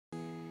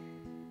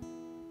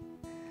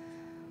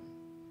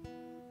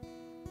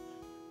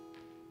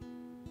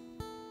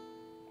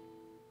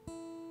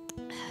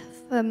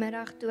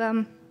Vanmiddag toe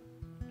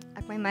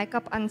ek my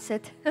make-up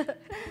aansit,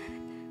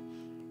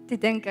 toe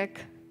dink ek,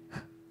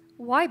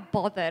 why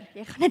bother?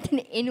 Jy gaan dit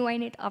in anyway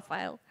net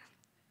afhuil.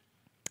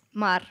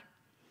 Maar,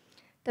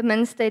 ten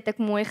minste het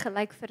ek mooi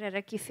gelyk vir 'n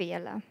rukkie vir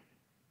julle.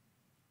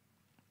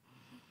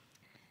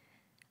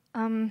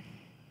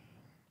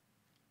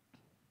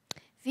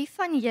 Wie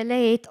van julle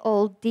het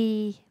al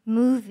die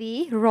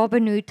movie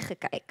Robin Hood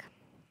gekyk?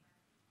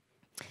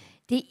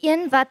 Die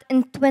een wat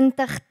in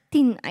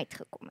 2010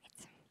 uitgekom het.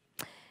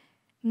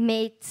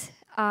 Met,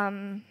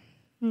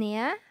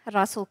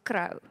 Russell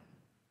Crowe.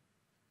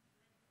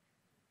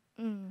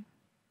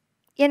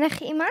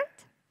 Enige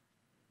iemand?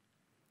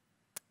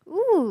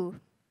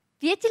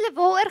 Weet julle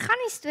waaroor gaan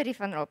die storie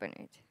van Robin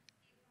Hood?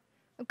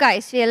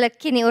 Okay, so julle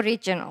ken die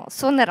original,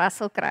 sonder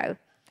Russell Crowe.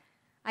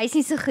 Hy is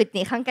nie so goed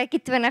nie, gaan kyk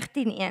die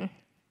 2010 een.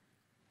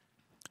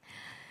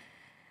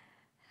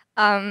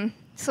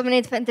 Sommer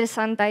net vir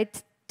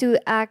interessantheid, toe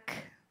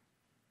ek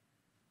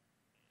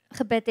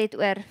gebid het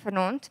oor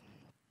vanaand,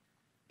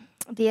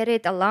 die Here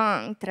het al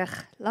lang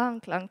terug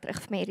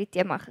vir my hierdie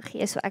tema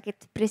gegee, so ek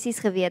het presies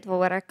geweet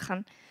waaroor ek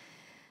gaan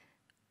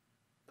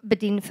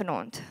bedien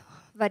vanaand,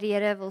 wat die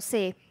Here wil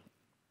sê.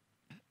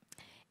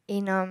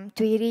 En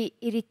toe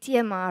hierdie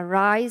tema,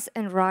 Rise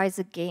and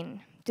Rise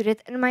Again, toe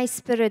dit in my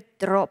spirit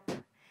drop,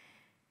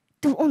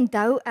 toe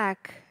onthou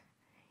ek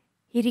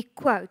hierdie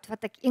quote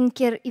wat ek een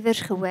keer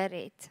iewers gehoor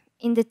het.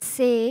 En dit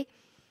sê,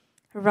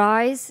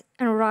 Rise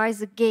and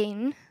rise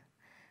again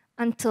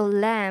until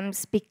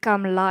lambs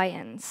become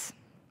lions.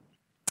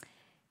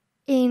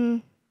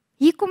 En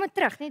hier kom het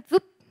terug, net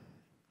woep.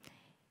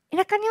 En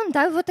ek kan nie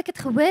onthou wat ek het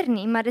gehoor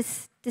nie, maar dit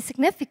is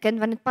significant,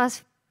 want dit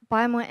pas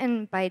baie mooi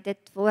in by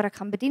dit waar ek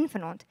gaan bedien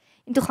vanaand.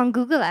 En toe gaan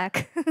Google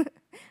ek,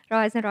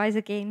 Rise and rise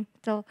again.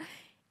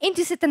 En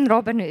toe sit in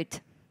Robin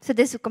Hood. So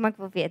dis hoekom ek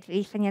wil weet,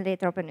 wie van julle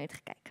het Robin Hood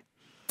gekyk?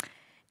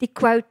 Die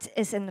quote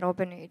is in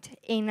Robin Hood.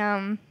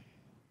 En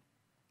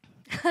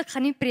ek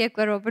gaan nie preek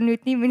oor Robin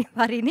Hood nie, moenie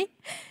worry nie.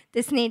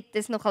 Dis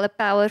nogal 'n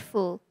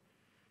powerful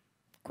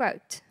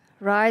quote.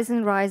 Rise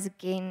and rise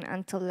again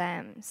until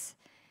lambs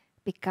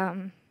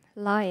become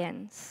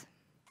lions.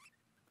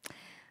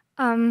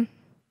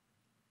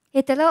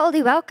 Het hulle al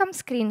die welcome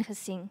screen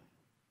gesien?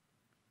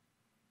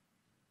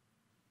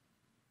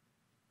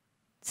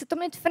 Sit hom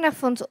net vinnig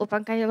vir ons op,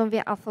 dan kan julle hom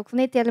weer afval. Ek wil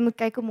net julle moet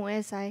kyk hoe mooi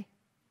is hy.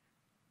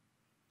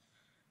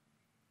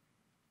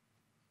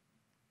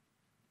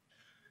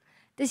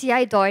 Dis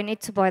jy daai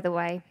net so, by the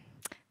way.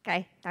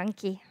 Okay,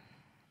 dankie.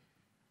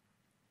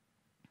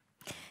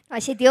 Nou,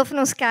 as jy deel van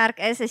ons kerk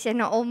is jy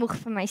nou al moeg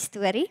vir my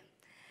storie.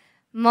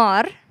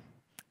 Maar,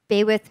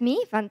 bear with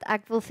me, want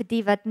ek wil vir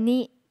die wat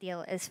nie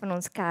deel is van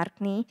ons kerk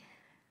nie,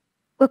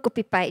 ook op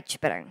die page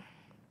bring.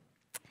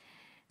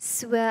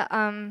 So,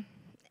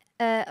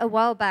 a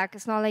while back,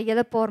 is nou al 'n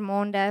hele paar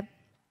maande,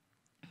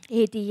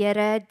 het die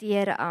Here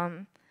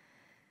deur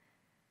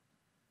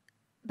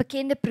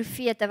bekende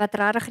profete wat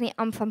regtig in die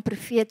ampt van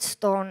profeet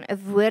staan, 'n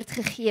woord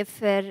gegee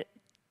vir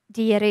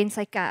die Here en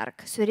sy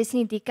kerk. So dis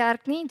nie die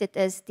kerk nie, dit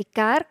is die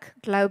kerk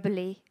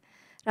globally,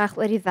 reg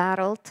oor die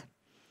wêreld.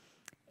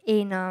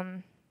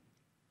 En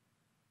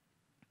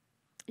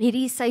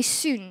hierdie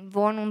seisoen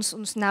waarin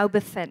ons nou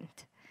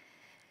bevind,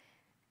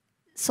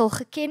 sal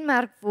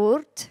gekenmerk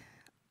word,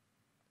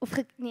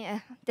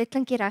 dit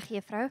klink nie reg,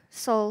 juffrou,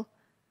 sal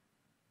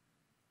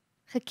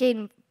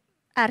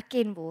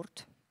erken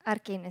word.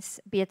 Erken is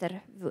 'n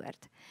beter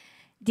woord.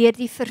 Deur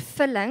die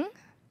vervulling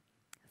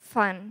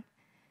van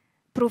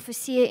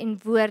profesie en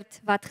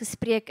woord wat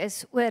gespreek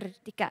is oor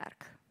die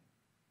kerk.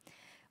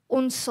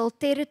 Ons sal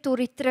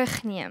territorie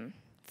terugneem,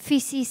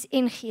 fisies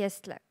en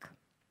geestelik.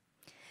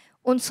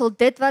 Ons sal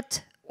dit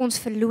wat ons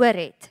verloor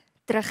het,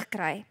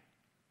 terugkry.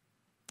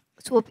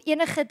 So op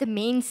enige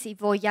dimensie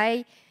waar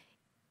jy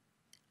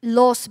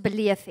los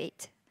beleef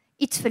het,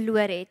 iets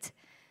verloor het,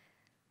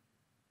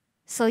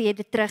 sal jy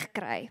dit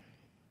terugkry.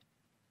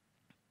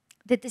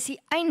 Dit is die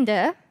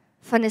einde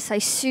van 'n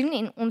seisoen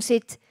en ons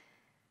het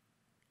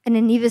in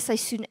 'n nuwe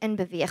seisoen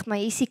inbeweeg, maar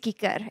hier is die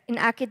kikker. En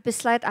ek het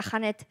besluit, ek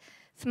gaan dit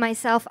vir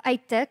myself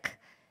uittik,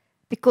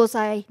 because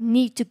I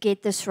need to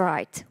get this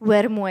right.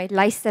 Hoor mooi,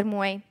 luister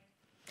mooi.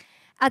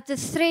 At the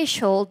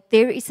threshold,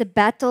 there is a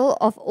battle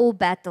of all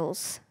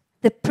battles.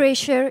 The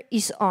pressure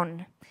is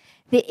on.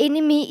 The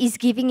enemy is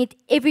giving it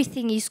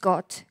everything he's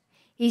got.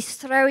 He's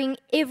throwing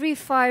every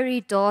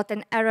fiery dart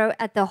and arrow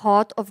at the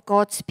heart of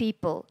God's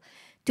people,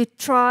 to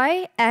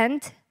try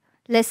and,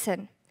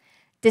 listen,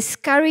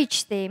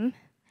 discourage them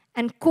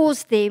and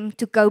cause them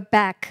to go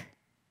back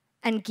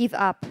and give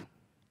up.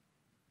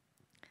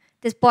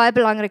 Dis baie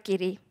belangrik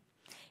hierdie.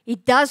 He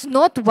does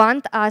not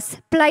want us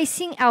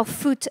placing our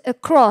foot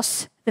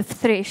across the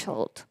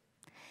threshold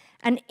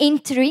and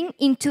entering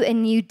into a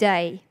new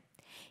day.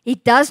 He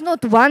does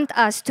not want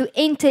us to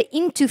enter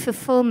into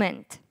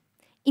fulfillment.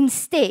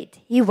 Instead,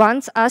 he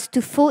wants us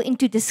to fall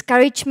into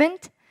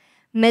discouragement,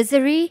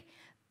 misery,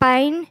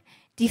 pain,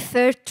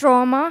 deferred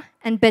trauma,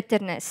 and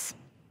bitterness.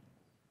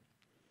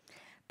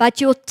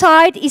 But your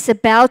tide is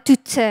about to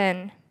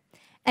turn,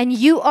 and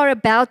you are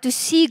about to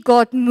see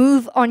God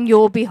move on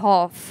your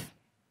behalf.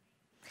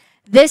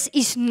 This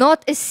is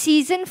not a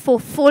season for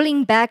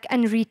falling back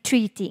and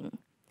retreating.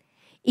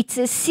 It's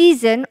a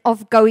season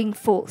of going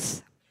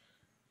forth.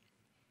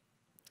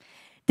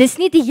 Dis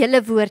nie die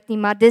hele woord nie,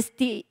 maar dis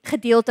die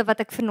gedeelte wat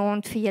ek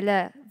vanaand vir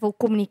julle wil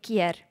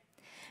kommunikeer.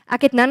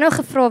 Ek het nou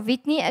gevra wie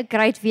het nie 'n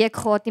great week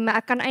gehad nie, maar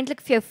ek kan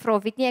eintlik vir jou vra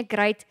wie het nie 'n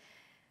great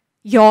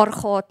jaar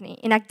gehad nie.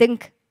 En ek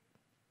dink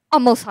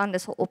almal se hande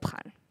sal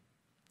opgaan.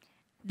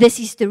 This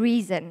is the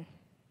reason.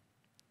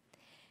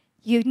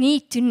 You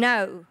need to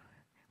know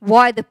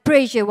why the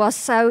pressure was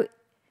so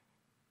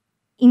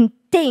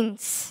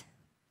intense.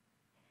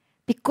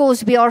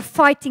 Because we are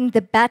fighting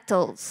the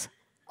battle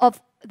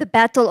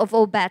of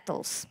all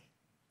battles.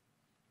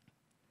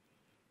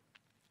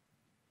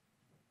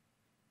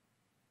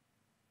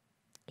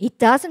 He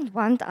doesn't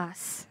want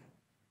us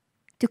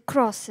to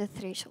cross the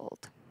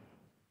threshold.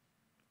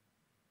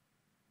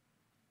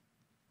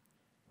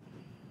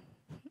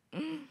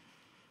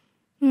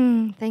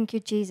 Thank you,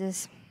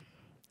 Jesus.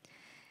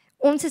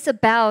 Ons is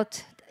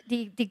about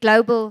die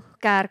global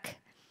kerk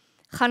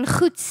gaan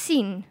goed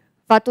sien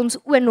wat ons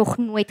oë nog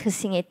nooit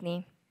gesien het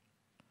nie.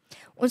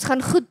 Ons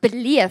gaan goed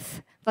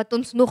beleef wat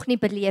ons nog nie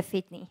beleef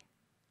het nie.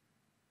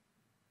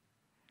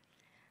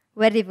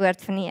 Hoor die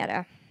woord van die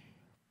Here.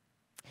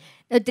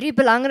 Nou 3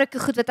 belangrike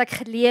goed wat ek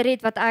geleer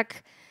het, wat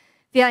ek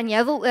weer aan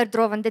jou wil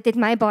oordra, want dit het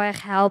my baie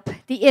gehelp.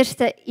 Die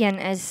eerste een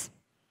is,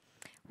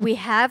 we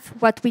have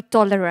what we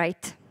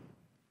tolerate.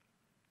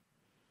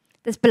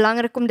 Dit is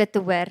belangrik om dit te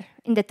hoor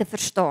en dit te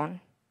verstaan.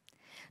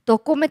 Daar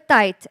kom 'n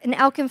tyd in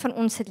elkeen van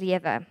ons se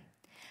lewe,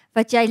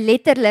 wat jy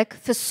letterlik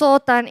vir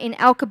Satan en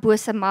elke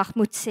bose mag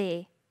moet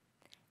sê,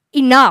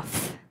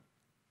 enough.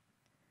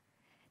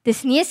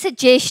 Dis nie 'n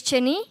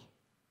suggestion nie,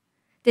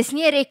 dis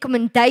nie 'n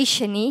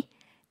recommendation nie,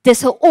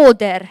 dis 'n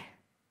order.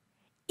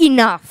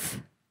 Enough.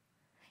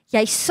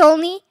 Jy sal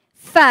nie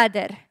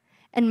verder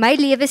in my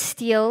lewe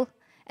steel,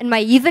 in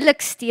my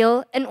huwelik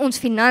steel, in ons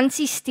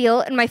finansies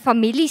steel, in my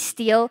familie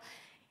steel.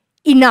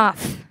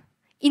 Enough.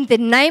 In the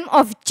name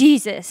of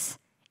Jesus,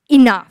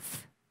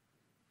 enough.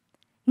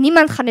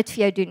 Niemand gaan dit vir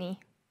jou doen nie.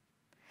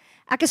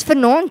 Ek is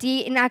vanaand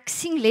hier en ek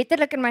sien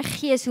letterlik in my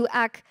gees hoe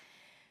ek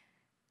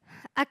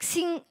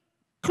sien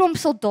klomp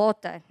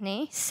soldate,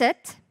 nê,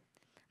 sit,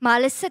 maar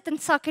hulle sit in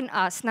sak en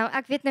as. Nou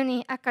ek weet nou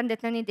nie, ek kan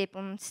dit nou nie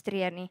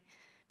demonstreer nie.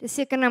 Dis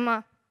seker nou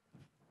maar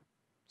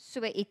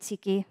so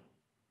ietsiekie.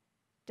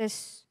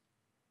 Dis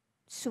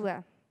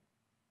so,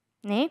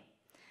 nê?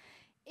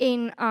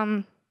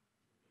 En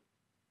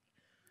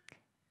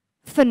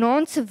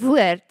vanaand se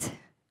woord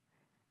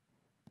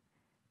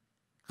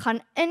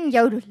gaan in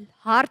jou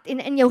hart en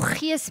in jou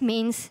gees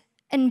mens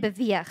in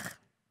beweeg.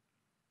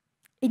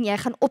 En jy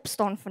gaan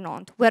opstaan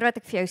vanaand. Hoor wat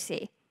ek vir jou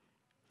sê.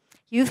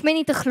 Jy hoef my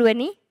nie te glo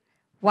nie.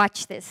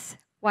 Watch this.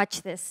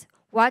 Watch this.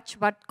 Watch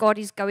what God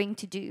is going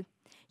to do.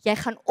 Jy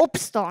gaan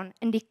opstaan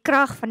in die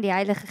krag van die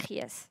Heilige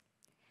Gees.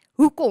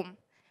 Hoekom?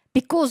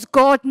 Because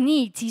God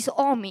needs his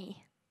army.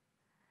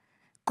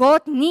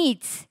 God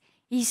needs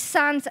his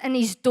sons and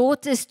his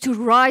daughters to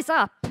rise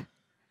up.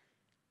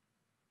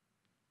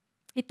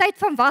 Die tyd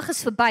van wag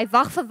is verby.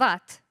 Wag vir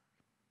wat?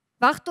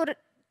 Wag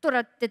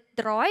totdat dit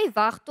draai,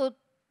 wag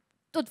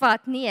tot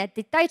wat? Nee,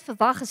 die tyd vir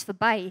wag is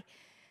verby.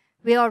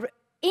 We are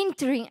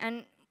entering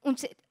and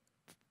ons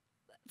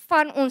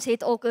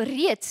het al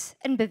reeds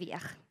in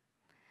beweeg.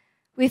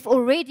 We've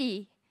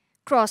already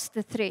crossed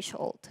the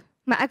threshold.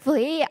 Maar ek wil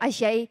hê as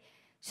jy,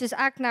 soos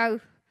ek nou,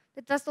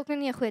 dit was dalk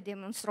nie 'n goeie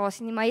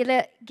demonstrasie nie, maar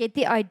julle get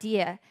die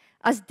idea.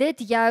 As dit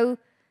jou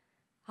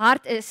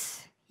hart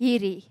is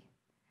hierdie,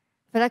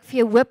 wil ek vir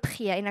jou hoop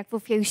gee en ek wil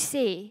vir jou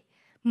sê,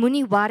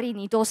 moenie worry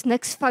nie, daar's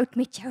niks fout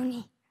met jou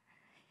nie.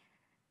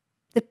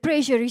 The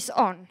pressure is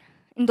on.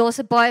 En daar's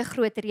 'n baie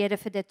groot rede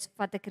vir dit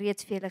wat ek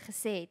reeds vir julle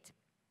gesê het.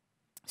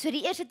 So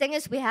die eerste ding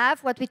is, we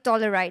have what we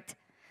tolerate.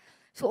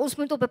 So ons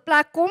moet op 'n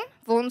plek kom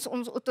waar ons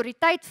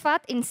autoriteit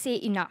vat en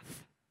sê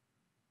enough.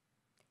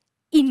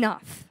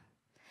 Enough.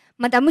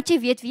 Maar dan moet jy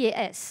weet wie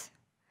jy is.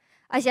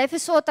 As jy vir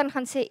Satan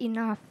gaan sê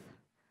enough,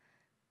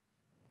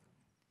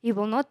 he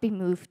will not be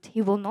moved,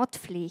 he will not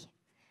flee.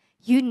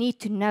 You need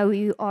to know who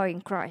you are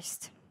in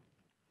Christ.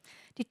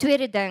 Die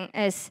tweede ding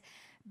is,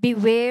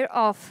 beware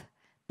of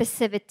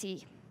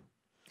passivity.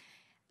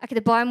 Ek het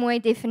 'n baie mooi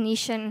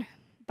definition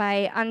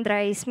by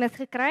Andrei Smith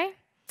gekry,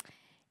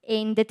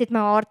 en dit het my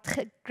hart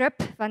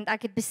gegrip, want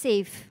ek het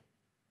besef,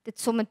 dit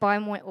som dit baie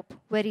mooi op,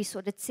 hoor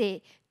hierso, dit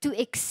sê, to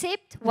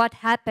accept what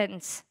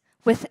happens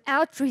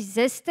without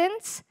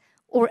resistance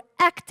or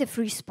active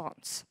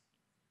response.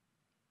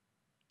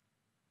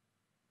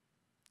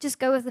 Just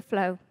go with the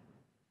flow.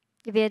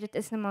 Jy weet, dit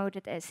is nou maar hoe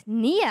dit is.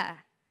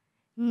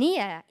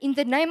 Nee, in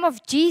the name of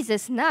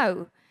Jesus,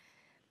 no.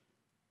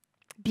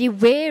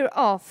 Beware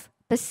of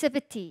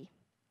passivity.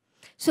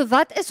 So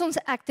wat is ons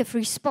active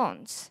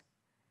response?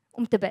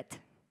 Om te bid.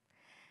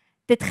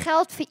 Dit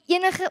geld vir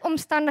enige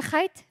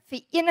omstandigheid,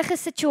 vir enige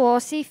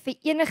situasie, vir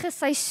enige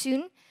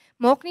seisoen,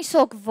 maak nie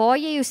saak waar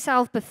jy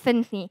jouself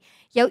bevind nie.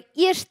 Jou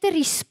eerste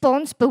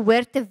respons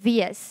behoort te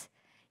wees,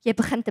 jy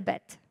begin te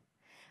bid.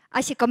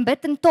 As jy kan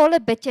bid in tale,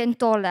 bid jy in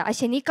tale. As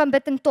jy nie kan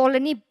bid in tale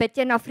nie, bid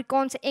jy in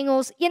Afrikaans,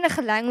 Engels,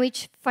 enige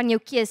language van jou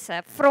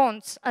keuse.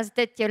 Frans, as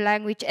dit jou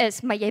language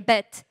is, maar jy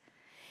bid.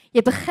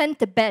 Jy begin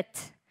te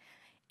bid.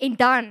 En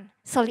dan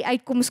sal die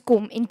uitkoms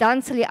kom, en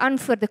dan sal die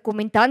antwoorde kom,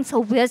 en dan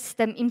sal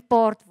wisdom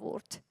impart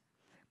word.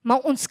 Maar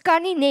ons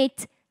kan nie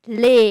net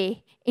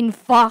lê en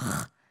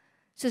wag,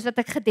 soos wat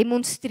ek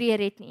gedemonstreer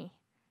het nie.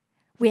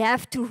 We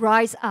have to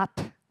rise up.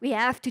 We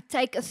have to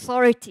take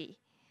authority.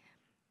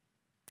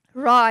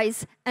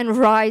 Rise and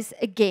rise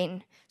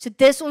again. So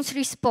dis ons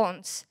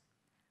response.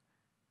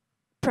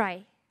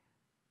 Pray.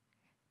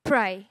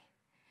 Pray.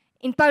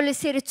 En Paulus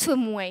sê dit so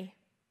mooi.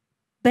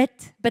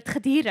 Bid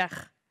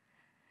geduldig.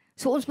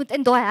 So ons moet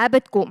in daai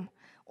habit kom,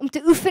 om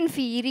te oefen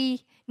vir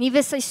hierdie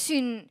nuwe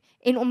seisoen,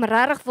 en om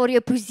regtig waar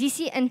jou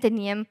posisie in te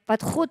neem,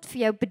 wat God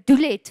vir jou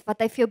bedoel het, wat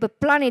hy vir jou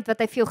beplan het, wat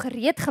hy vir jou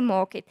gereed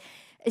gemaak het,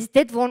 is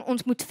dit waar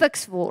ons moet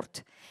fiks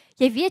word.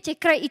 Jy weet, jy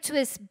kry iets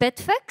soos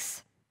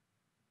bidfix,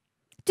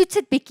 toets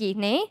dit bietjie,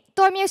 né?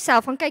 Time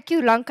jouself, en kyk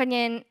hoe lank kan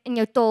jy in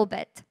jou taal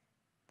bid.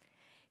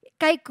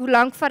 Kyk hoe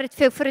lank vat dit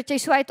vir jou, voordat jy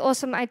so uit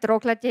asem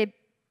uitraak, dat jy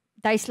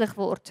duiselig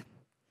word.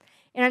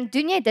 En dan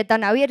doen jy dit,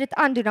 dan hou jy dit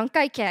aan, dan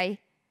kyk jy,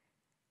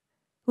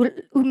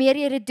 hoe meer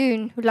jy dit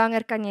doen, hoe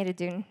langer kan jy dit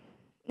doen.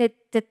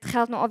 Dit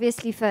geld nou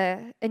obviously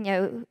vir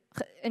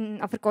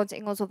in Afrikaans,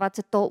 Engels of wat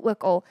se taal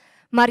ook al,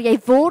 maar jy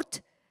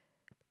word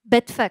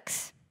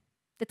bidfix.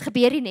 Dit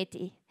gebeur nie net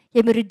nie.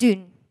 Jy moet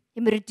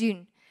dit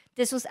doen.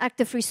 Dis ons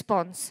active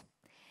response.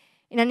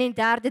 En dan die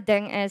derde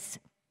ding is,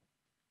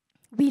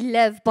 we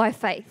live by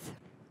faith.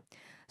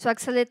 So ek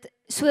sal dit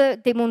so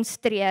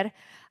demonstreer.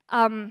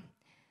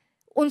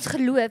 Ons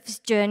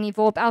geloofsjourney,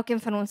 waarop elkeen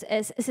van ons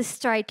is 'n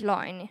straight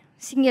line.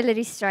 Sien julle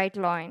die straight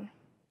line?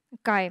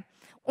 Okay.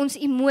 Ons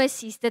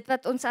emosies, dit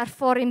wat ons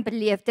ervaar en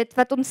beleef, dit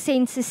wat ons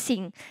sense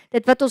sien,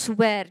 dit wat ons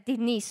hoor, die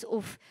nuus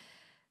of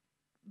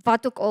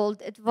wat ook al,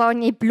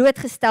 waarin jy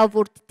blootgestel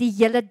word die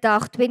hele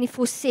dag,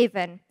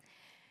 24/7,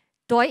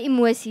 daai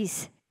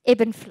emosies,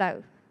 ebb and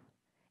flow,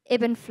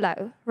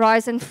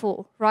 rise and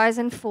fall, rise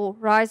and fall,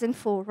 rise and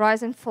fall,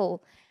 rise and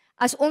fall.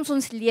 As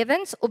ons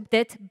lewens op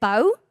dit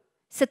bou,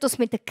 sit ons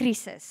met 'n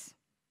krisis.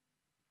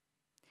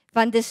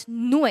 Want dis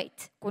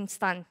nooit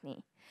konstant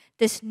nie,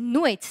 dis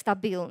nooit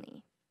stabiel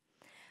nie.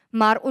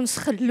 Maar ons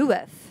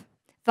geloof,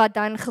 wat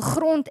dan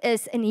gegrond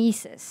is in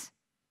Jesus,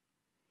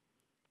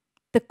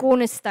 the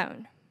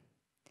cornerstone,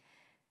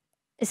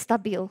 is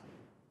stabiel,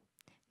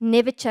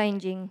 never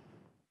changing.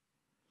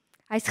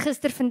 Hy's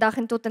gister, vandag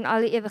en tot in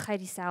alle ewigheid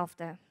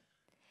dieselfde.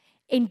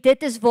 En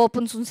dit is waarop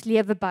ons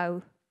lewe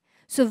bou.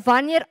 So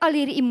wanneer al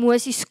hierdie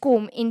emosies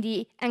kom, en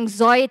die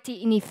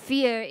anxiety, en die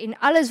fear, en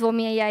alles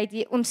waarmee jy,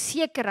 die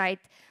onsekerheid,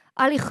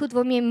 al die goed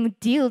waarmee jy moet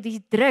deel,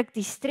 die druk,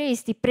 die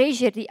stress, die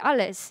pressure, die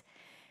alles,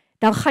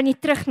 dan gaan jy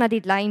terug na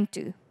die lyn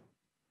toe.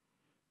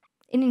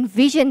 En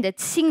envision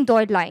dit, sien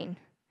daai lyn.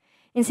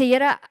 En sê,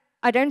 Here,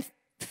 I don't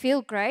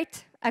feel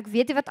great, ek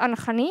weet nie wat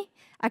aangaan nie,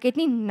 ek het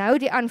nie nou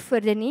die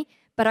antwoorde nie,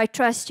 but I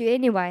trust you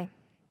anyway.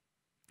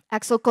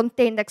 Ek sal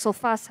content, ek sal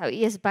vashou,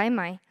 U is by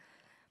my.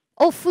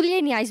 Al voel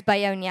jy nie, hy is by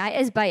jou nie, hy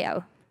is by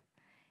jou.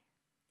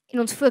 En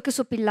ons fokus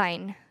op die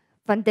lyn,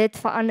 want dit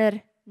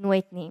verander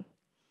nooit nie.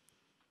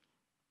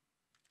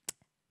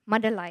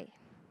 Madeleine,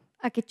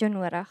 ek het jou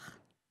nodig.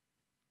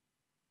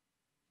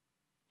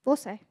 Waar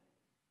is hy?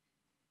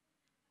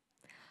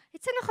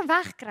 Het sy nog gaan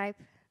wegkruip?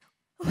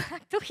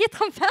 Ek dink jy het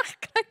gaan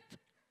wegkruip.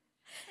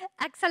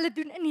 Ek sal dit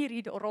doen in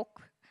hierdie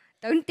rok.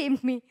 Don't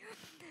tempt me.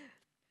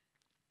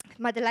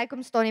 Madeleine,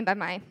 kom staan nie by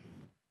my.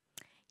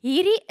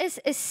 Hierdie is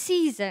 'n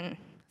season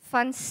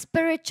van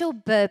spiritual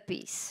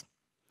burpees.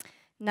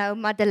 Nou,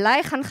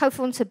 Madeleine gaan gou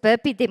vir ons 'n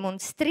burpee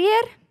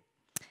demonstreer.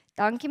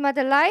 Dankie,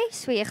 Madeleine.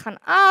 So jy gaan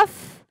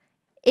af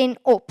en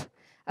op.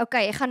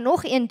 Okay, jy gaan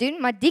nog een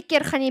doen, maar die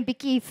keer gaan jy 'n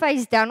bietjie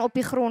face down op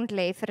die grond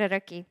lê vir 'n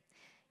rukkie.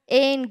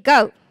 En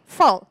go,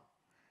 val.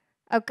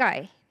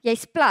 Okay,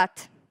 jy's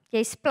plat.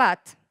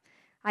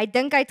 Hy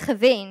dink hy het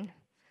gewen.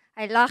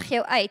 Hy lag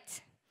jou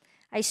uit.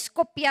 Hy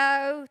skop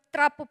jou,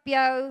 trap op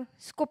jou,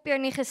 skop jou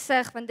in die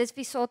gesig, want dis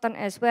wie Satan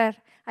is, hoor.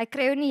 Hy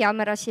kry jou nie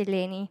jammer as jy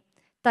lê nie.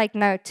 Take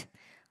note.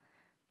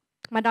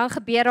 Maar dan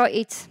gebeur daar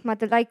iets,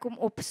 Madeleine, kom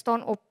op,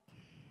 staan op.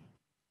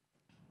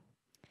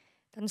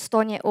 Dan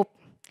staan jy op.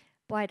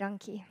 Baie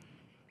dankie.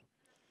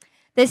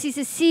 This is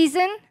a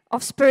season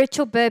of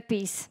spiritual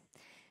burpees.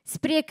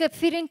 Spreuke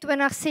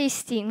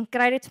 24:16,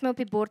 kry dit vir my op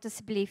die bord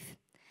asseblief.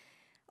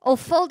 Al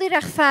val die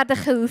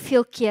regverdige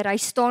hoeveel keer, hy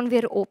staan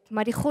weer op,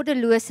 maar die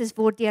goddeloses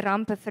word deur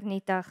rampe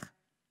vernietig.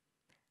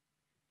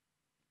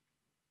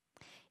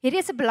 Hierdie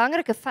is 'n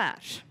belangrike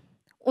vers.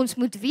 Ons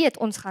moet weet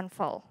ons gaan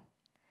val.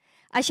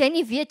 As jy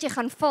nie weet jy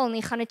gaan val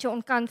nie, gaan dit jou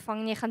onkant vang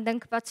en jy gaan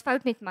dink, wat's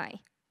fout met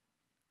my?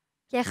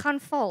 Jy gaan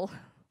val.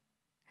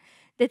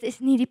 Dit is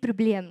nie die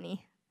probleem nie.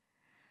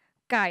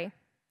 Okay.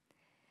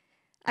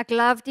 Ek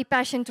love die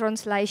Passion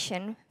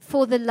Translation.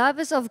 For the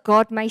lovers of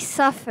God may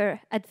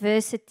suffer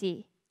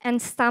adversity and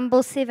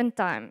stumble 7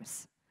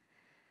 times.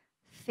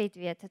 Vet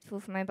weet, dit voel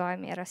vir my baie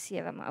meer as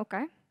 7, maar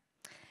okay.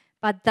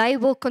 But they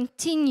will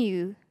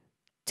continue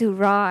to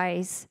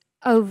rise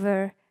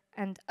over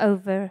and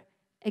over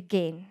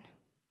again.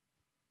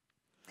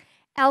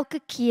 Elke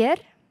keer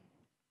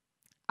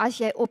as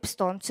jy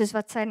opstaan, soos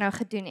wat sy nou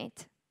gedoen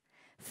het,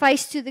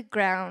 face to the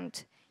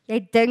ground, jy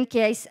dink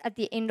jy's at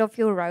the end of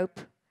your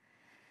rope.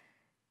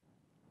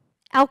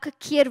 Elke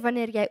keer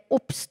wanneer jy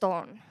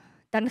opstaan,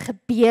 dan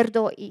gebeur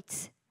daar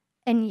iets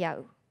in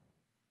jou.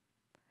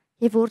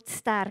 Jy word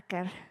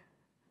sterker.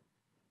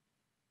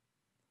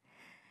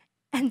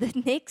 And the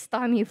next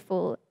time you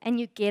fall and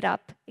you get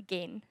up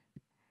again,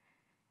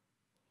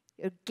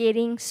 you're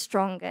getting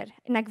stronger.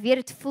 En ek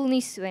weet dit voel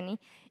nie so nie.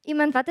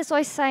 Iemand wat is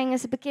daai saying,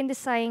 is 'n bekende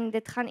saying,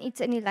 dit gaan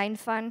iets in die lyn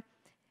van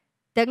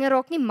dinge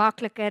raak nie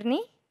makliker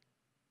nie.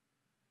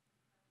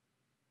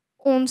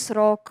 Ons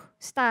raak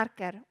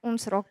sterker,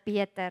 ons raak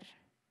beter.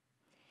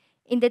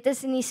 En dit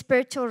is in die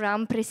spiritual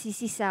realm presies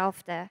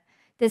dieselfde.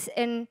 Dis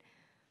in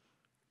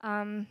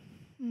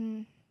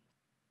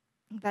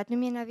wat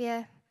noem jy nou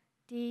weer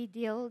die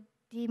deel,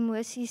 die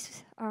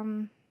emosies,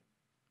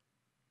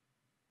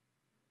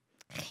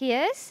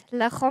 gees,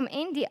 liggaam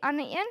en die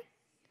ander een?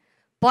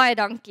 Baie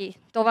dankie,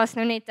 daar was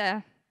nou net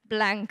 'n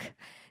blank.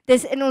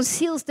 Dis in ons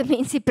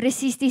sielsdimensie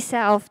presies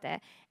dieselfde.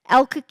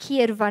 Elke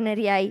keer wanneer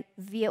jy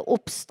weer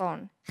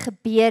opstaan,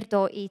 gebeur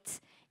daar iets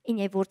en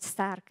jy word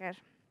sterker.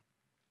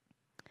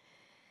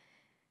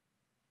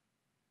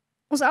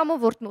 Ons almal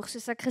word moeg,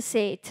 soos ek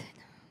gesê het.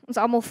 Ons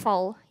almal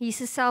val.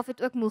 Jesus self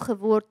het ook moeg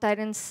geword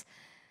tydens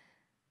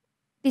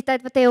die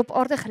tyd wat hy op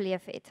aarde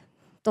geleef het.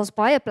 Daar's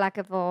baie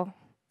plekke waar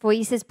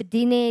Jesus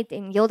bedien het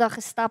en heeldag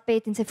gestap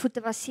het en sy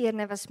voete was seer en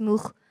hy was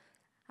moeg.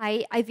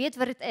 Hy weet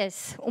wat dit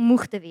is om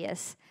moeg te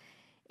wees.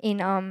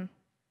 En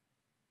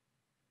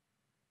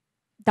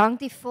dank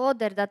die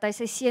Vader dat hy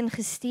sy seun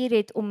gestuur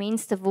het om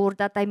mens te word,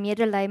 dat hy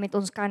medelee met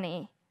ons kan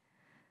hê.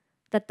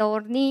 Dat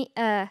daar nie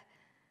 'n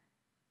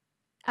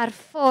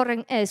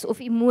ervaring is of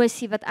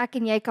emosie wat ek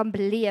en jy kan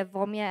beleef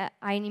waarmee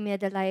hy nie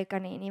medelee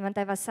kan hê nie, want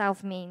hy was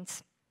self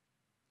mens.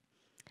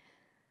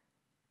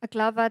 Ek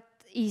glo wat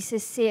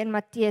Jesus sê in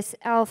Matteus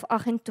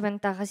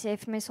 11:28, as jy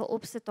vir my sal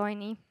opsit daai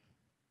nie.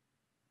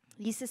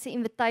 Jesus se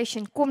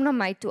invitation, kom na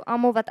my toe,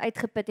 almal wat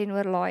uitgeput en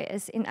oorlaai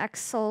is, en ek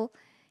sal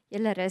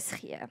julle rus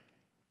gee.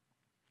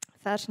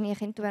 Vers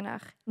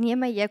 29, neem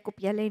my juk op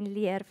julle en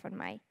leer van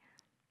my,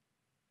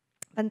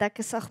 want ek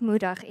is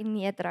sagmoedig en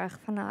nederig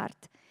van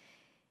hart,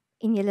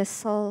 en julle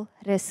sal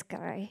rus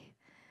kry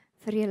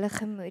vir julle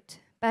gemoed.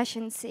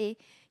 Passion sê,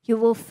 you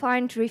will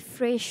find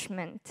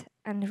refreshment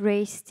and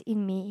rest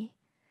in me.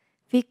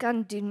 Wie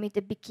kan doen met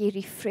 'n bietjie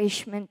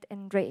refreshment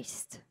and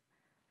rest?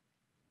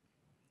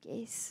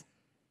 Yes.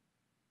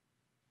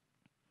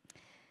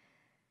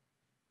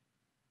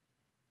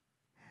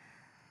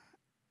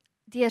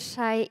 Deur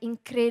sy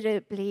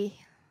incredibly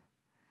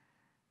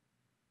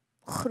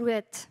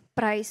groot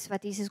prys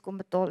wat Jesus kom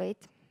betaal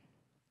het,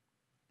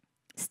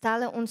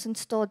 stel hy ons in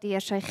staat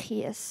deur sy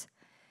gees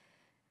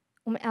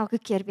om elke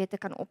keer weer te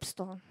kan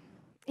opstaan.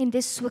 En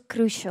dis so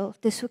crucial,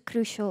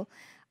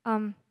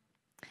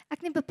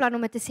 ek nie beplan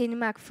om dit te sê nie,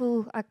 maar ek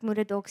voel, ek moet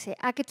dit dalk sê,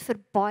 ek het vir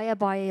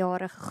baie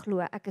jare geglo,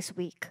 ek is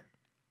weak.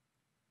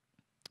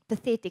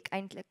 Pathetic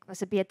eintlik,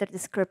 was 'n beter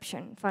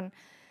description van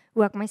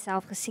hoe ek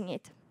myself gesien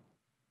het.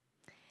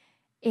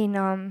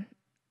 En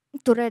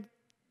totdat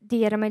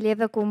die Here my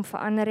lewe kom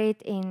verander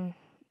het en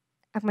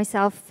ek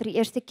myself vir die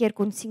eerste keer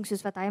kon sien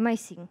soos wat hy my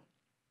sien.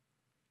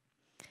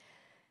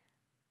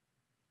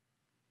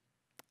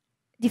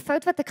 Die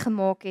fout wat ek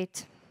gemaak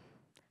het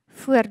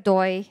voor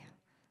daai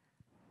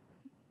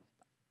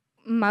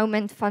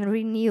moment van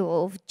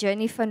renewal of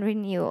journey van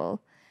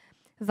renewal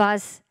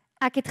was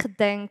ek het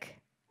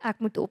gedink ek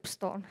moet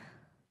opstaan.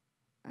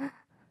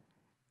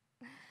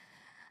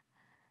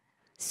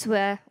 So,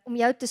 om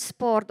jou te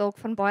spaar dalk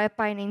van baie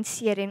pyn en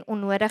seer en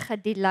onnodige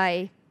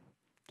delay,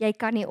 jy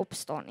kan nie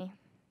opstaan nie.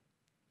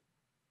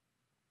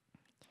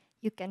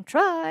 You can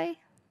try,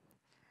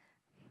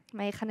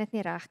 maar jy gaan dit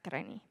nie reg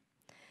kry nie.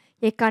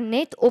 Jy kan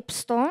net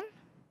opstaan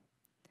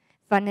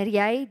wanneer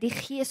jy die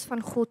gees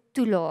van God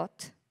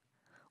toelaat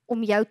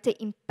om jou te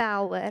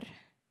empower.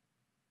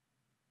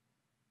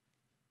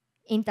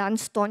 En dan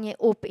staan jy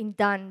op en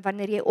dan,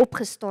 wanneer jy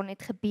opgestaan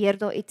het, gebeur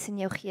daar iets in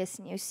jou gees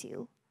en jou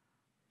siel.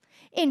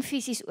 En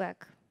fisies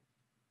ook.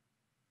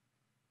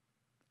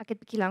 Ek het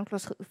bietjie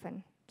lanklaas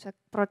geoefen, so ek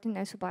praat nie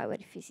nou so baie oor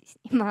die fisies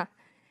nie, maar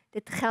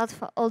dit geld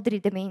vir al 3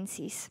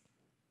 dimensies.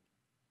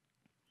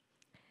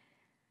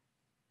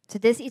 So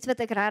dis iets wat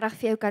ek regtig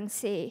vir jou kan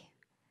sê.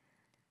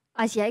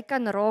 As jy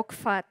kan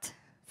raakvat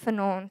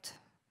vanaand,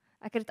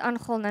 ek het dit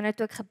aangehaal nou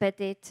toe ek gebid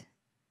het,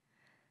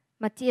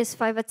 Matteus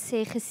 5 wat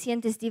sê,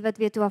 geseënd is die wat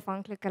weet hoe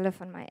afhanklik hulle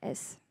van my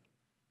is.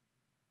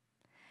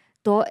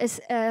 Daar is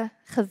 'n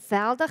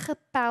geweldige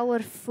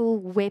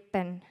powerful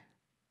weapon,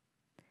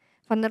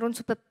 wanneer ons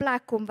op 'n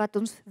plek kom wat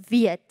ons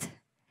weet,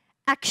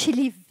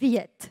 actually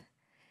weet,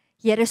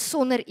 Here,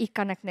 sonder U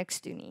kan ek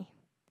niks doen nie.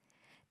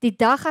 Die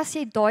dag as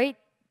jy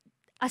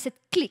as dit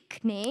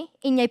klik, nê,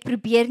 en jy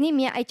probeer nie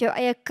meer uit jou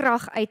eie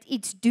krag uit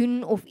iets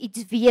doen, of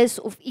iets wees,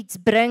 of iets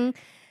bring,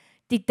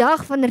 die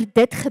dag wanneer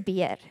dit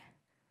gebeur,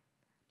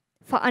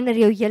 verander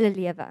jou hele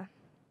lewe.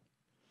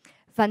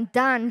 Want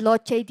dan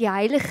laat jy die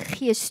Heilige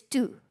Gees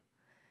toe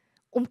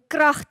om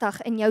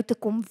kragtig in jou te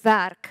kom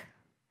werk.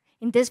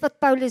 En dis wat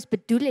Paulus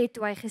bedoel het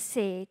toe hy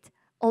gesê het,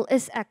 al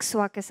is ek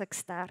swak, is ek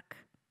sterk.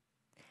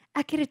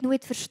 Ek het dit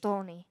nooit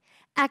verstaan nie.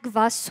 Ek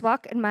was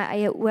swak in my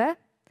eie oë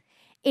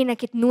en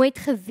ek het nooit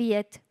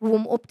geweet hoe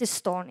om op te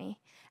staan nie.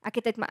 Ek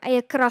het uit my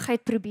eie krag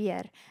uit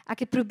probeer. Ek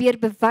het probeer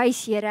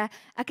bewys, Here,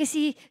 ek is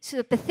nie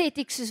so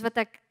pathetic soos wat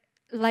ek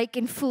lyk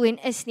en voel en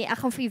is nie. Ek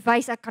gaan vir u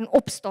wys ek kan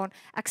opstaan.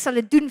 Ek sal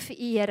dit doen vir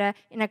u, Here,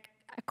 en ek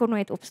kon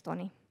nooit opstaan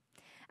nie.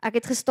 Ek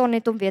het gestaan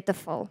net om weer te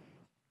val.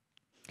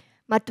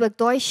 Maar toe ek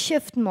daai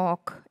shift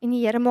maak en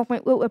die Here maak my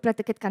oë oop dat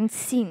ek dit kan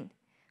sien,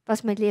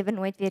 was my lewe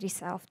nooit weer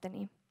dieselfde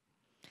nie.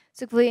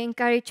 So ek wil jou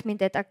encourage met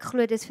dit. Ek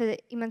glo dis vir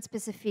iemand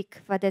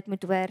spesifiek wat dit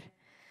moet hoor.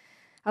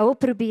 Hou op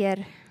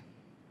probeer.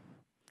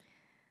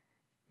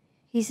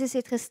 Jesus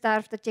het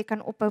gesterf dat jy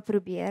kan ophou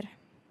probeer.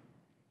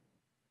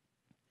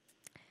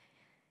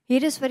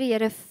 Hier is wat die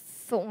Here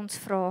vir ons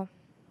vra.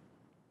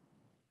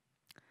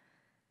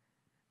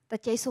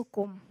 Dat jy sal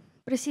kom.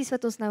 Presies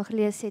wat ons nou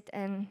gelees het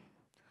in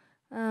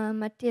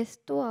Matteus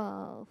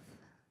 12,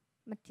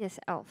 Matteus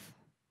 11.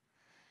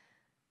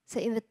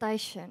 Sy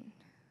invitation.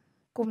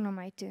 Kom na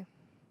my toe.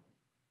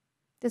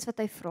 Dis wat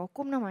hy vra,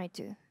 kom na my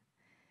toe.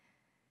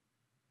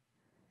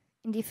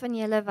 En die van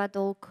julle wat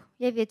dalk,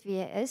 jy weet wie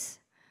jy is,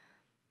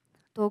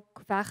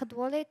 dalk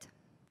weggedwaal het,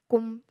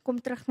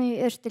 kom terug na jou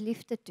eerste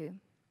liefde toe.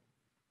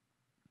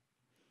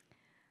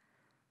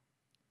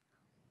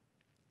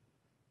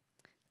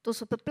 Dat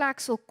ons op 'n plek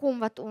sal kom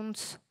wat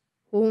ons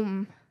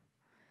hom,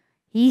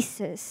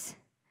 Jesus,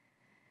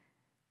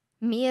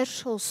 meer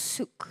sal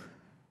soek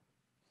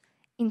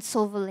en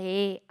sal wil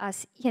hê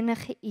as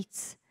enige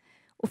iets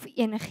of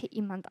enige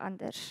iemand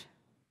anders.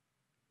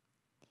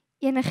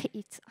 Enige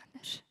iets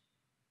anders.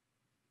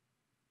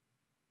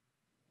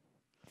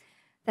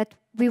 That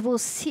we will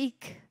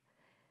seek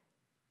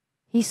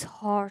his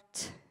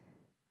heart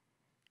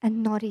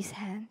and not his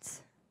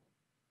hands.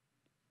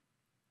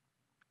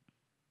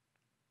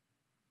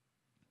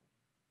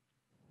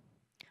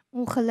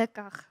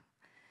 Ongelukkig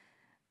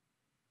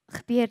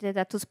gebeur dit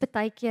dat ons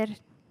baie keer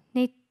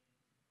net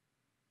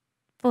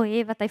wil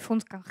hê wat hy vir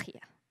ons kan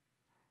gee.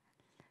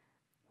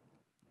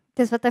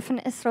 Dis wat hy van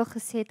Israel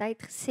gesê het. Hy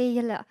het gesê,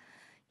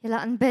 julle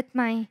aanbid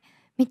my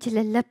met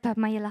julle lippe,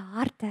 maar julle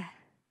harte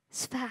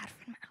is ver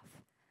van my af.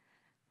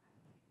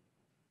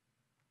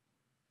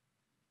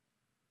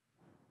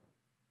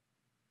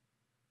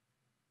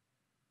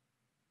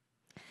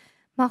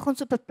 Mag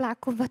ons op 'n plek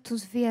kom wat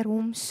ons weer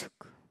hom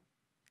soek,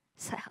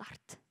 sy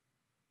hart.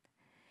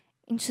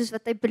 En soos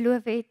wat hy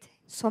beloof het,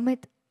 saam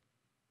met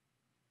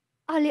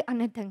al die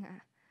ander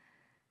dinge,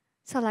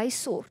 sal hy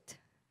sorg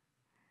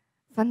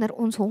wanneer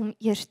ons hom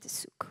eerste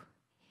soek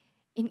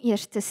en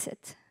eerste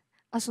sit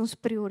as ons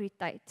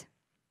prioriteit.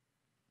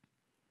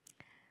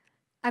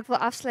 Ek wil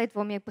afsluit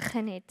waarmee ek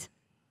begin het.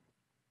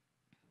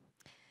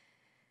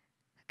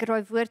 Ek het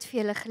daai woord vir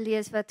julle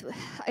gelees wat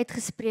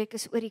uitgespreek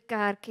is oor die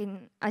kerk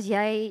en as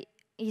jy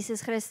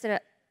Jesus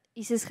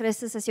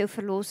Christus as jou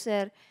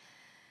verlosser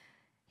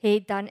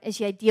het, dan is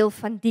jy deel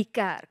van die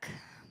kerk.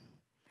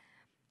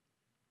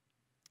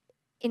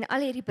 En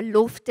al hierdie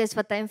beloftes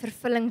wat hy in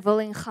vervulling wil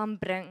en gaan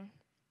bring.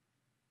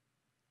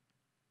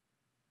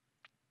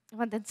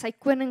 Want in sy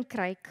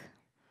koninkryk,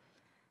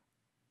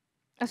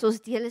 as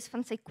ons deel is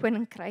van sy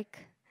koninkryk,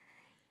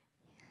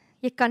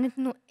 jy kan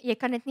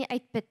dit nie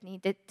uitput nie.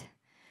 Dit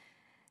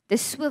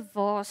is so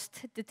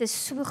vast, dit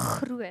is so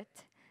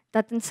groot,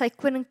 dat in sy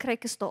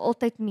koninkryk is daar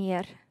altyd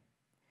meer.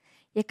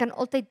 Jy kan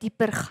altyd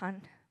dieper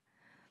gaan.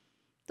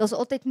 Daar's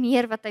altyd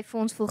meer wat hy vir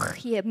ons wil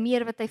gee,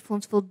 meer wat hy vir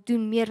ons wil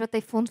doen, meer wat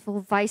hy vir ons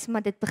wil wys,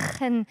 maar dit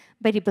begin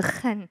by die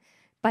begin,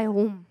 by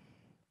hom.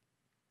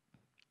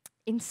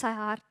 In sy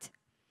hart.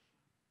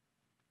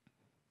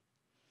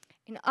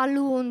 En al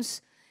hoe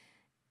ons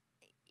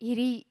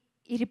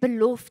hierdie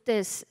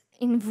beloftes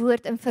en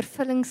woord in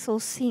vervulling sal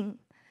sien,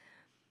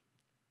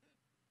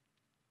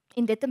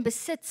 en dit in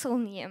besit sal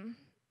neem,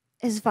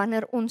 is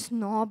wanneer ons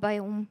naby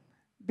hom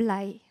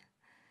bly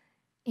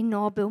en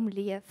naby hom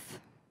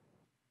leef.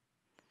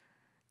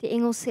 Die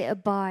Engels sê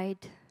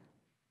abide,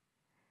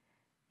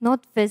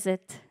 not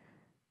visit.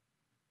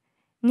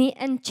 Nie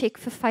incheck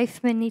vir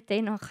 5 minute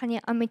en dan gaan jy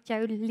aan met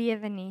jou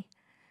lewe nie.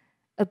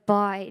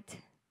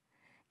 Abide.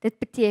 Dit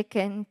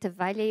beteken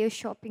terwyl jy jou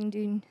shopping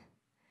doen,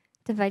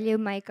 terwyl jy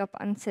jou make-up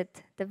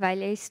aansit,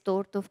 terwyl jy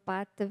stort of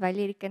bad, terwyl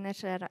jy die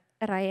kinders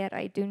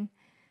ry doen.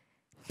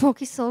 Maak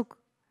nie saak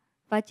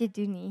wat jy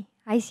doen nie.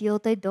 Hy is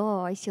heeltyd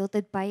daar, hy is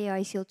heeltyd by jou,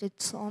 hy is heeltyd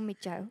saam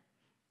met jou.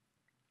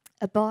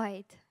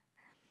 Abide.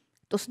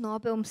 Dat ons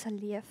naby hom sal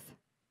leef.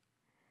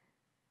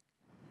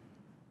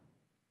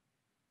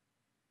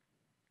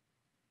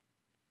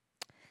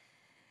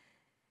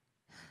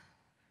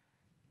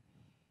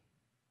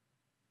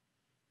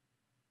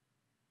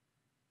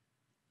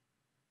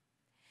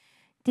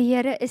 Die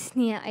Here is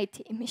nie 'n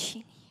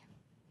ATM-masjien nie.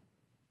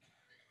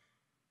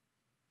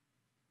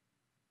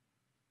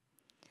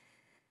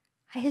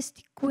 Hy is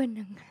die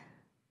koning.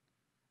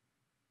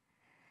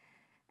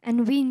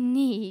 And we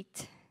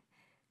need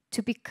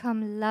to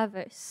become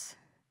lovers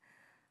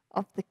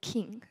of the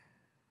King.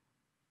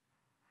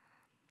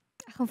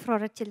 Ek gaan vra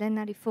dat julle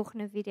na die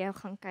volgende video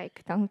gaan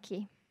kyk.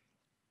 Dankie.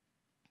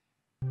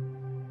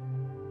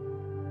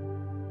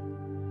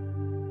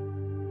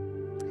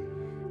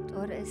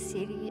 Daar is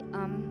hierdie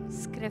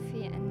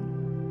skrifgie in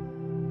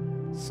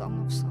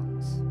Song of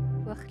Songs,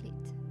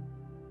 Hooglied.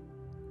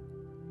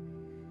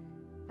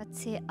 Wat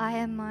sê,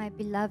 I am my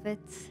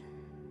beloved,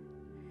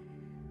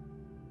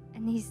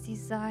 and his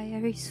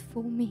desire is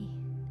for me.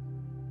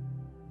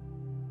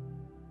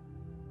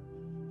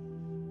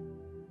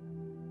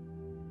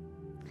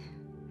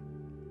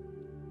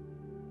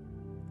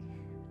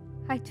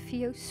 Hy het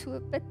vir jou so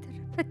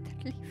bitter,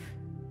 bitter lief.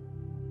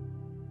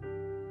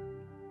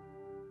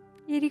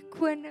 Hierdie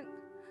koning,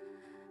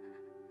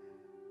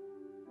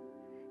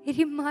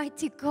 hierdie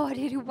mighty God,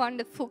 hierdie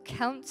wonderful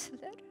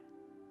counselor.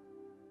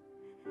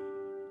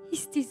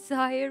 His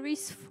desire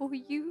is for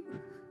you.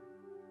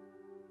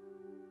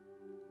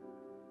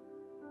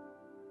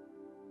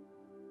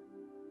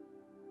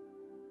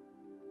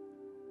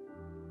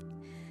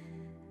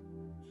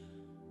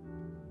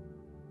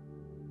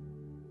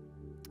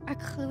 Ek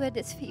glo dit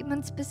is vir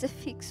iemand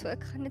spesifiek, so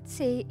ek gaan dit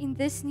sê, in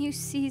this new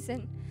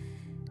season,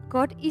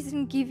 God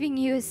isn't giving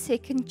you a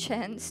second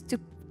chance to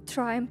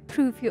try and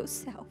prove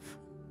yourself.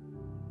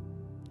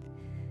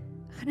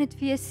 Ek gaan dit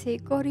weer sê,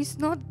 God is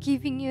not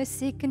giving you a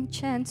second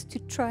chance to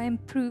try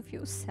and prove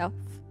yourself.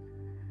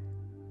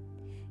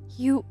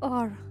 You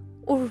are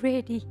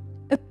already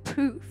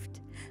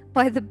approved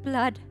by the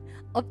blood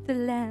of the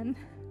Lamb.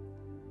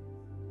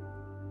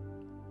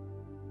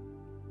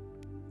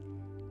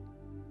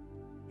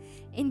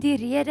 En die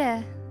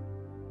rede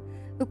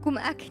hoekom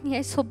ek en jy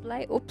sal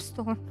bly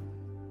opstaan,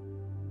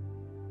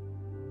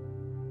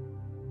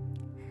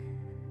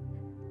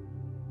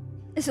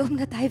 is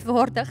omdat hy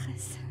waardig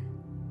is.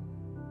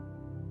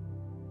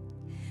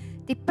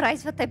 Die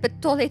prys wat hy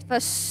betaal het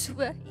was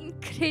so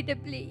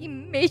incredibly,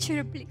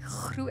 immeasurably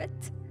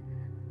groot,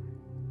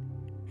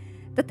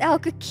 dat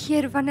elke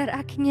keer wanneer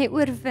ek en jy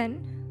oorwin,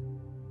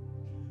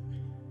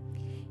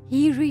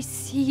 he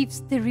receives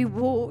the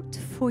reward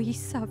for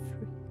his suffering.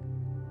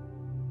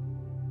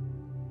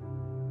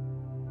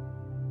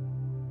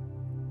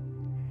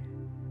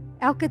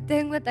 Elke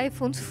ding wat hy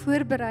vir ons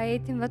voorberei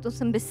het en wat ons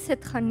in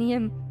besit gaan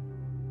neem,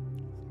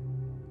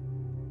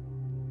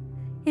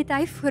 het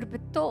hy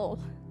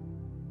voorbetaal.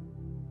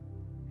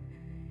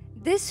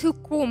 Dis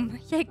hoekom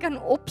jy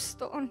kan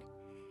opstaan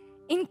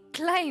en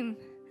claim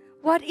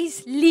what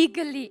is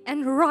legally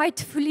and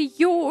rightfully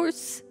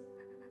yours.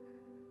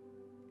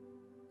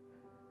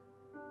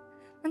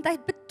 Want hy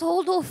het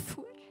betaal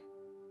daarvoor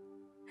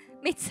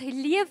met sy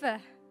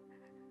lewe.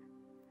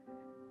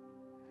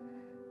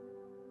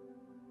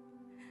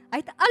 Hy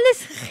het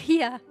alles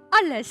gegee,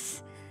 alles,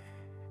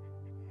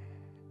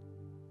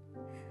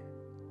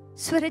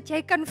 sodat jy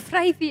kan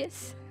vry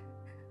wees,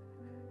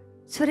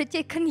 sodat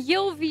jy kan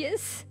heel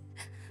wees,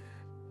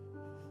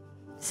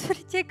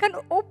 sodat jy kan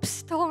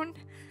opstaan.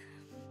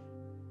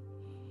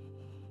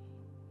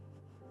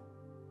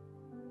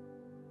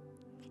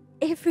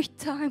 Every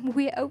time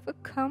we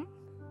overcome,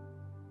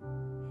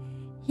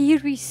 he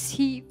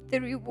received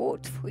the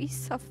reward for his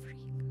suffering.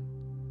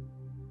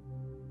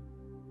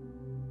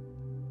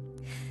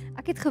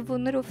 Ek het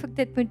gewonder of ek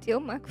dit moet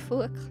deel, maar ek voel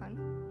ek gaan.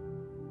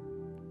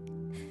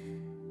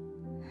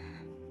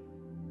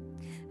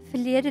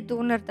 Verlede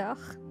donderdag,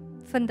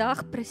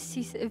 vandag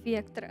presies 'n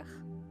week terug.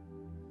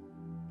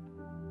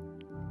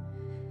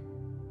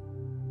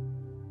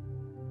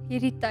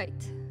 Hierdie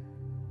tyd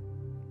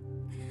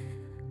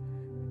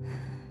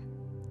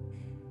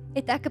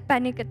het ek 'n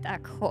panic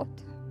attack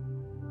gehad.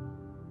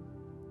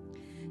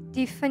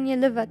 Die van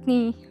julle wat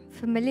nie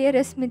familier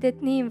is met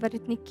dit nie en wat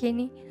dit nie ken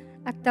nie,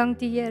 ek dank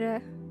die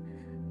Here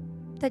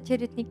dat jy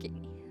dit nie ken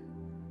nie.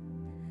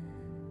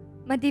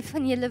 Maar die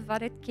van julle wat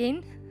dit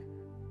ken,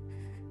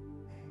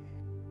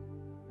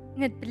 en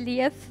dit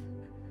beleef,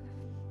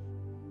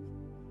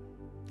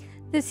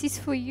 this is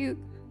for you.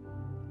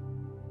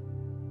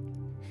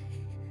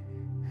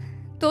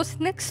 Daar's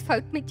niks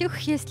fout met jou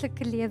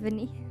geestelike lewe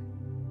nie.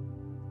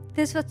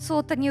 Dis wat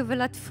Satan jou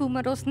wil laat voel,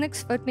 maar daar's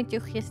niks fout met jou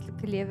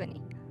geestelike lewe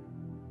nie.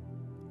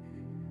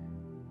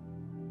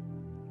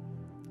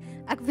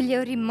 Ek wil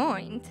jou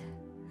remind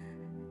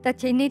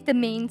dat jy net 'n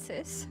mens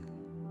is.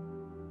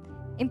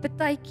 En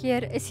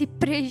partykeer is die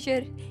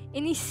pressure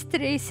en die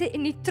stresse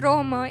en die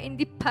trauma en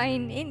die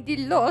pyn en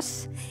die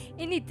los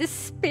en die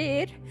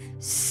despair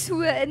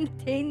so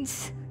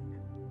intens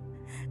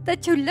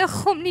dat jou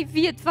liggaam nie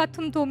weet wat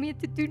om daarmee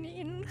te doen nie,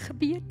 en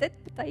gebeur dit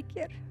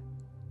partykeer.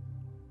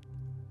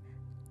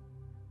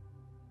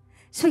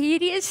 So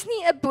hierdie is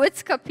nie 'n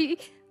boodskapie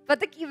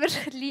wat ek iewers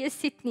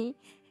gelees het nie.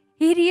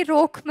 Hierdie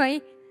raak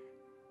my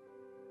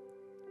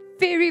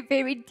very,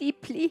 very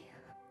deeply.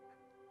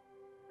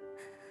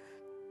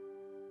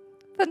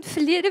 Want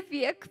verlede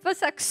week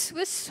was ek so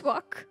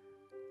swak,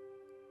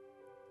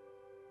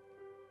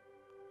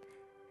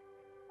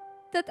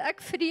 dat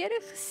ek vir die Here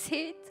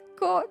gesê het,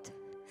 God,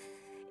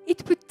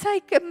 it would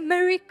take a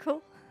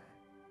miracle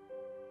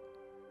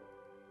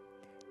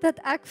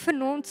dat ek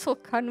vanaand sal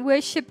kan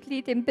worship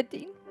lead en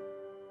bedien.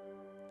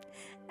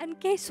 And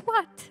guess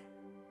what?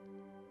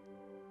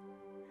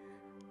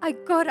 I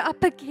got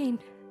up again.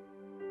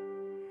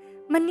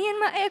 Maar nie in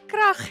my eie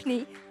krag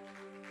nie.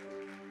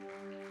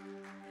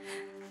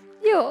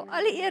 Ja,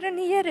 alle eer aan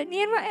die Here,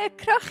 nie in my eie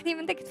krag nie,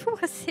 want ek het vir hom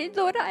gesê,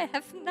 Lord, I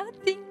have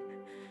nothing.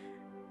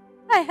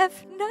 I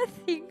have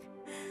nothing.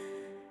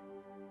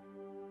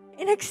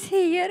 En ek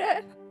sê, Here,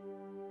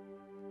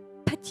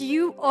 but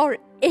you are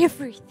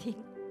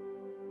everything.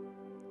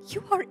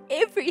 You are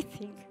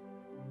everything.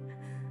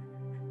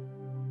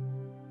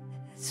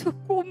 So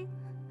kom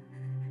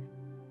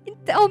en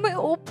tel my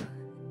op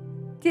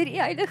deur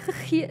die Heilige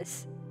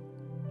Gees.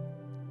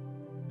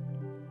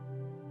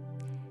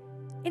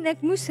 En ek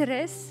moes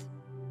rus.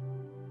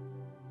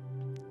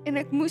 En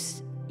ek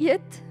moes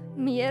eet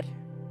meer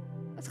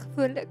as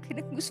gewoonlik.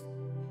 En ek moes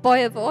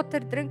baie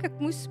water drink. Ek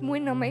moes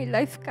mooi na my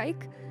lyf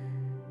kyk.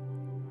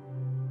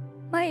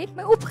 Maar hy het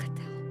my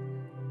opgetel.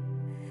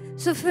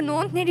 So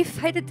vanaand net die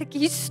feit dat ek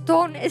hier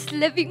staan is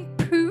living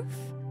proof.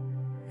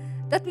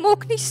 Dat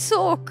maak nie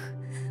saak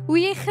hoe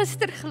jy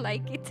gister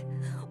gelyk het,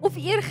 of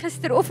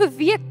eergister, of 'n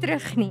week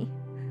terug nie.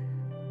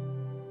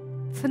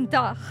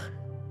 Vandag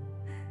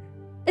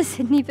is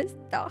 'n nuwe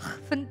dag.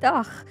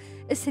 Vandag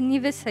is 'n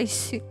nuwe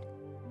seisoen.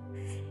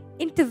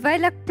 En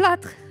terwyl ek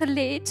plat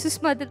gelê het, soos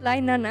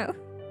Madeleine nou,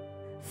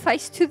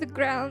 face to the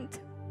ground,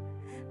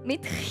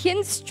 met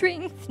geen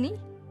strength nie,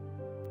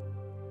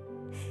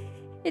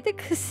 het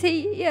ek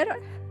gesê, Here,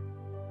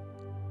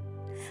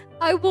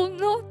 I will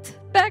not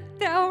back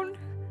down.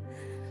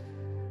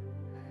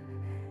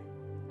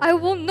 I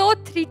will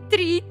not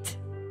retreat.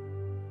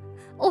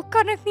 Al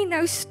kan ek nie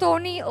nou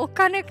staan nie, al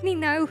kan ek nie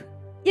nou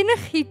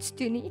enigiets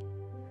doen nie.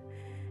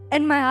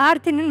 In my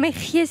hart en in my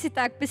gees het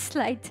ek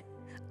besluit,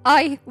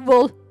 I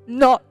will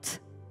not.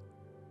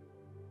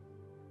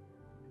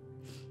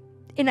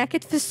 En ek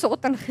het vir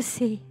Satan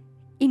gesê,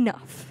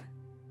 enough.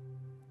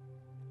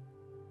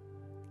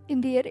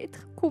 En die Here het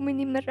gekom en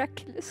die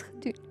miraculous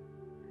gedoen.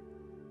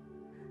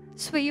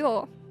 So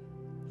ja,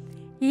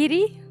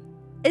 hierdie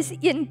is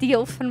een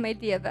deel van my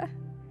lewe.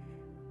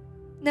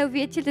 Nou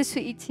weet julle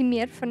so ietsie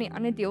meer van die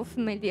ander deel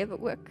van my lewe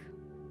ook.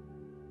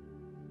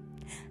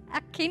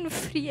 Ek ken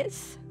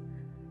vrees.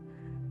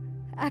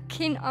 Ek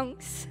ken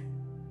angs.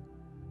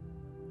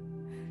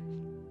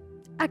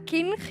 Ek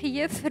ken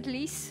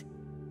geheueverlies.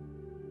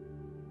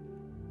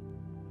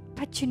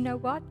 But you know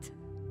what?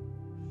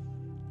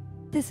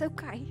 Dis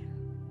okay.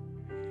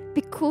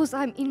 Because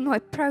I'm in my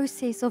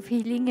process of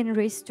healing and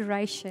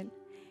restoration.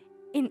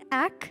 En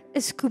ek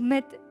is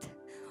committed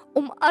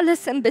om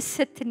alles in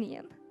besit te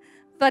neem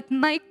wat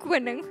my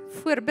koning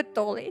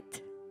voorbetaal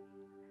het.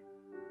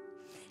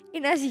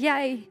 En as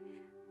jy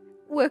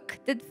ook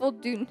dit wil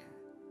doen,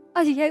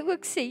 as jy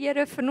ook sê,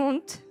 Here,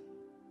 vanaand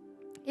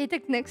het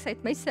ek niks uit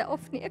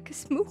myself nie, ek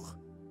is moeg.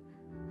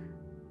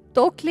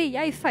 Dalk lê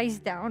jy face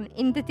down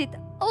en dit het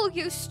al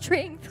jou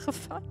strength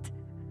gevat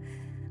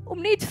om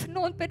net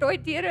vanaand by daai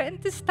deure in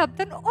te stap,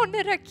 dan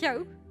honor ek jou.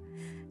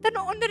 Dan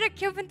honor ek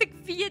jou want ek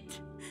weet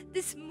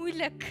dis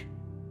moeilik.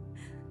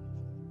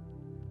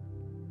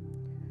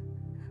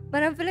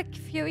 Maar dan wil ek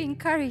vir jou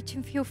encourage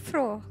en vir jou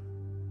vra,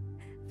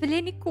 wil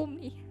jy nie kom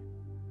nie?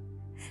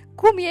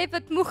 Kom jy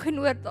wat moeg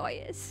en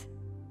oordaai is?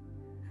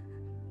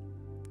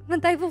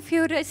 Want hy wil vir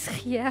jou rus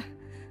gee.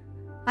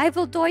 Hy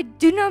wil daai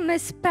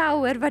dunamis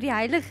power wat die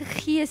Heilige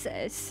Gees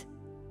is,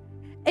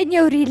 in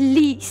jou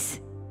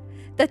release,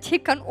 dat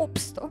jy kan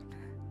opstaan.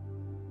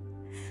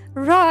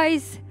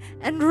 Rise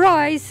and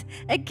rise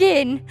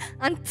again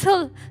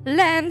until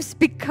lambs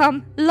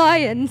become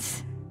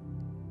lions.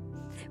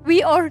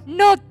 We are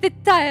not the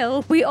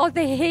tail, we are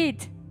the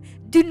head.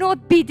 Do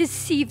not be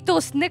deceived,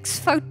 daar's niks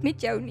fout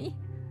met jou nie.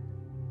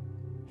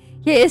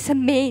 Jy is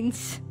 'n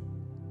mens.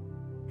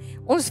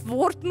 Ons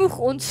word moeg,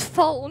 ons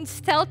val, ons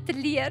stel te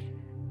leer.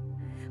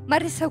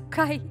 Maar is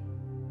okay.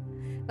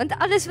 Want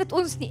alles wat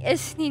ons nie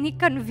is nie, nie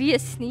kan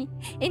wees nie,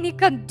 en nie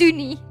kan doen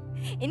nie,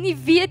 en nie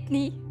weet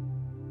nie,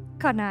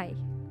 kan hy.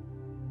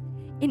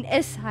 En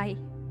is hy,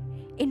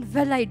 en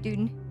wil hy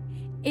doen,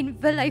 en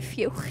wil hy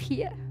vir jou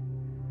gee.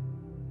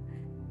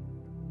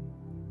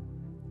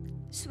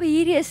 So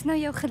hierdie is nou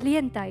jou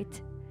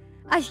geleentheid.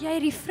 As jy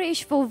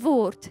refresh wil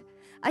word,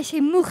 as jy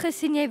moeg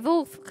is en jy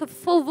wil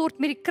gevul word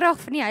met die krag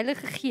van die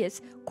Heilige Gees,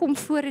 kom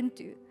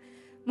vorentoe.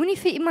 Moenie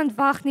vir iemand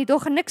wag nie, daar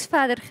gaan niks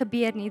verder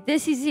gebeur nie.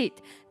 This is it.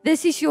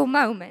 This is your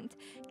moment.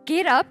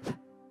 Get up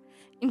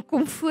en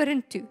kom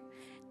vorentoe.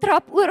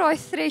 Trap oor daai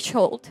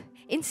threshold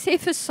en sê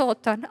vir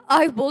Satan,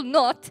 I will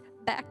not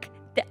back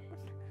down.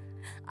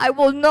 I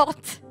will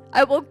not.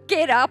 I will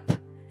get up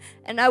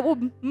and I will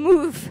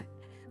move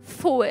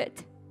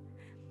forward.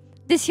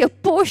 Dis jou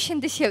portion,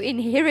 dis jou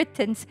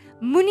inheritance.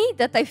 Moenie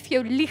dat hy vir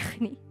jou lieg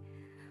nie.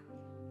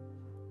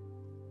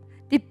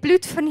 Die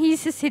bloed van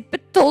Jesus het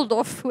betaal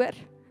daarvoor.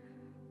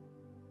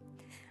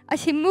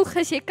 As jy moeg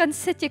is, jy kan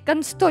sit, jy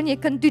kan staan, jy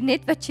kan doen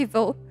net wat jy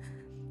wil.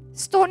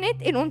 Staan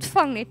net en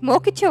ontvang net.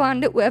 Maak dit jou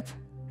hande oop.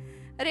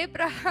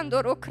 Rebrahando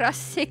rokras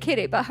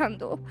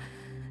sekerebahando.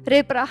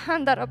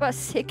 Rebrahanda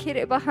rabaseki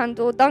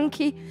rebahando.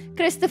 Dankie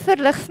Christopher,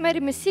 lig vir my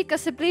die musiek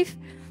asseblief.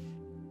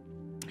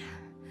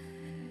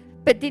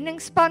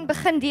 Bedieningsspan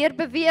begin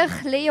deurbeweeg,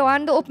 lê jou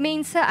hande op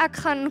mense,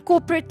 ek gaan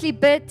corporately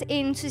bid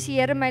en soos die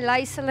Here my lei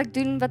sal ek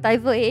doen wat hy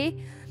wil hê,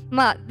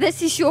 maar this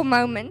is your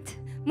moment,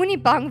 moenie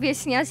bang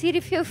wees nie, as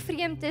hierdie vir jou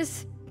vreemd is,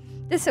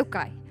 dis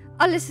okay,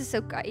 alles is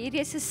okay, hierdie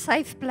is 'n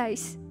safe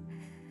place,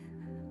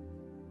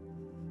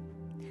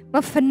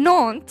 maar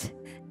vanaand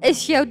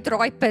is jou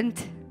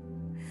draaipunt,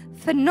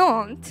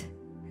 vanaand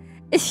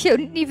is jou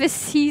nuwe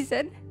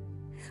season,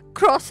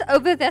 cross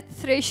over that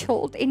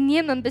threshold en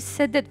neem en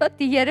besit dit wat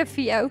die Here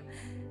vir jou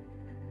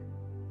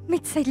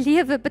met sy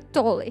lewe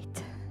betaal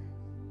het.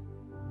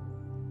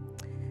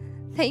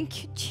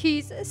 Thank you,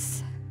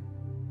 Jesus.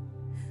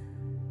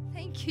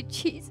 Thank you,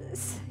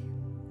 Jesus.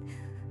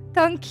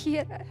 Dankie,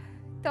 Here.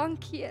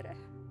 Dankie, Here.